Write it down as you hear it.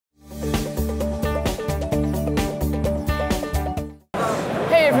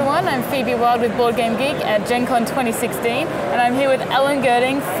everyone. I'm Phoebe Wild with BoardGameGeek at Gen Con 2016, and I'm here with Alan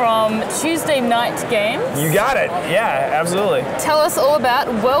Girding from Tuesday Night Games. You got it. Yeah, absolutely. Tell us all about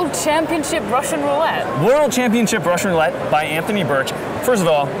World Championship Russian Roulette. World Championship Russian Roulette by Anthony Birch. First of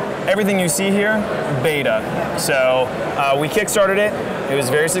all, everything you see here, beta. So we kickstarted it. It was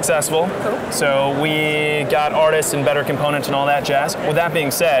very successful. Cool. So we got artists and better components and all that jazz. With that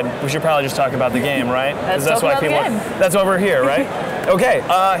being said, we should probably just talk about the game, right? That's why people. That's why we're here, right? Okay.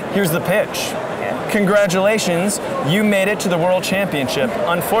 Here's the pitch. Congratulations, you made it to the World Championship.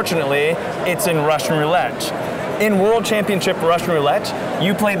 Unfortunately, it's in Russian Roulette. In World Championship Russian Roulette,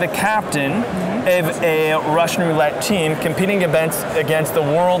 you play the captain of a Russian Roulette team competing against the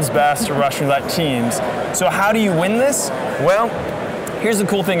world's best Russian Roulette teams. So how do you win this? Well, here's the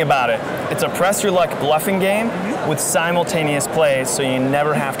cool thing about it. It's a press your luck bluffing game with simultaneous plays, so you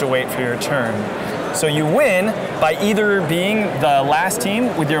never have to wait for your turn. So you win by either being the last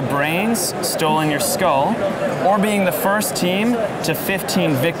team with your brains stolen your skull, or being the first team to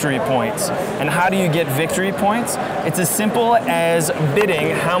 15 victory points. And how do you get victory points? It's as simple as bidding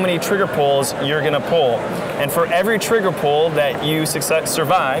how many trigger pulls you're gonna pull. And for every trigger pull that you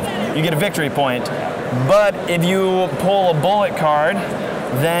survive, you get a victory point. But if you pull a bullet card,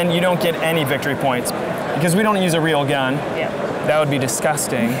 then you don't get any victory points, because we don't use a real gun. That would be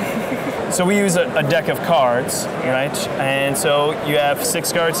disgusting. So we use a deck of cards, right? And so you have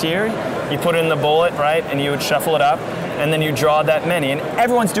 6 cards here, you put in the bullet, right? And you would shuffle it up, and then you draw that many. And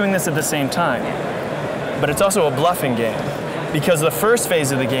everyone's doing this at the same time. But it's also a bluffing game, because the first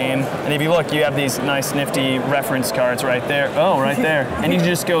phase of the game, and if you look, you have these nice nifty reference cards right there. Oh, right there. And you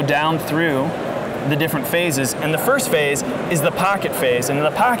just go down through the different phases, and the first phase is the pocket phase, and in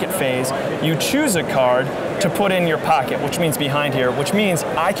the pocket phase you choose a card to put in your pocket, which means behind here, which means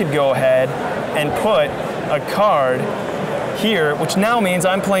I could go ahead and put a card here, which now means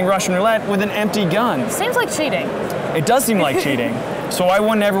I'm playing Russian Roulette with an empty gun. Seems like cheating. It does seem like cheating. So why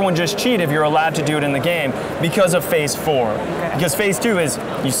wouldn't everyone just cheat if you're allowed to do it in the game? Because of phase 4. Because phase 2 is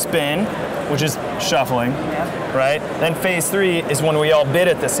you spin, which is shuffling, right? Then phase 3 is when we all bid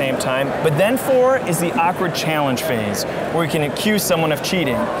at the same time. But then 4 is the awkward challenge phase, where you can accuse someone of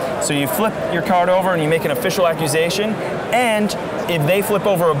cheating. So you flip your card over and you make an official accusation, and if they flip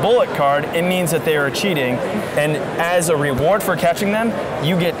over a bullet card, it means that they are cheating. And as a reward for catching them,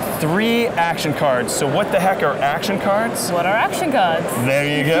 you get 3 action cards. So what the heck are action cards? What are action cards? There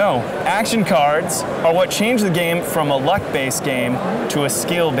you go. Action cards are what change the game from a luck-based game to a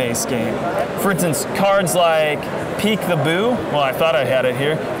skill-based game. For instance, cards like Peek the Boo, well, I thought I had it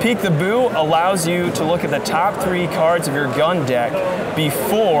here. Peek the Boo allows you to look at the top 3 cards of your gun deck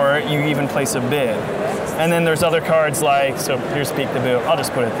before you even place a bid. And then there's other cards like, so here's Peek the Boo, I'll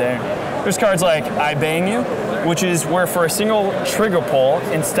just put it there. There's cards like I Bang You, which is where for a single trigger pull,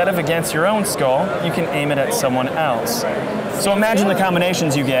 instead of against your own skull, you can aim it at someone else. So imagine the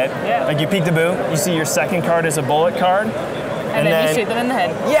combinations you get. Like you Peek the Boo, you see your second card is a bullet card, and then you shoot them in the head.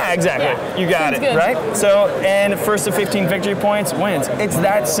 Yeah, exactly. Yeah. You got it, good. Right? So, and first to 15 victory points wins. It's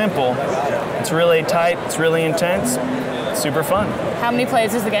that simple. It's really tight, it's really intense, it's super fun. How many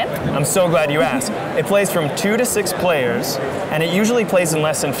players is the game? I'm so glad you asked. It plays from 2 to 6 players, and it usually plays in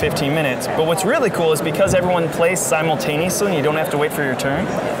less than 15 minutes. But what's really cool is because everyone plays simultaneously and you don't have to wait for your turn,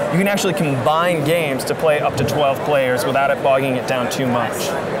 you can actually combine games to play up to 12 players without it bogging it down too much.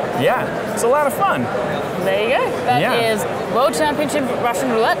 Yeah, it's a lot of fun. There you go. That is World Championship Russian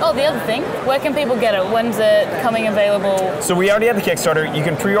Roulette. Oh, the other thing, where can people get it? When's it coming available? So we already have the Kickstarter. You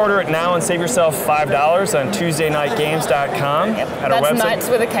can pre-order it now and save yourself $5 on TuesdayNightGames.com at our website. That's Nights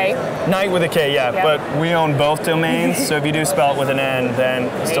with a K. Night with a K, yeah. But we own both domains, so if you do spell it with an N, then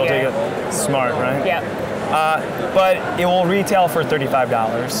still take it smart, right? Yeah. But it will retail for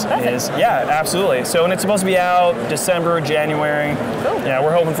 $35. Yeah, absolutely. So, and it's supposed to be out December, January. Cool. Yeah,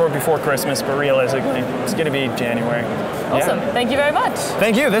 we're hoping for it before Christmas, but realistically, it's going to be January. Awesome. Yeah. Thank you very much.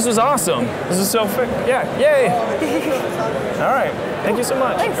 Thank you. This was awesome. This is so yeah, yay. All right. Thank you so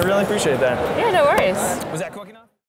much. Thanks. I really appreciate that. Yeah, no worries. Was that quick enough?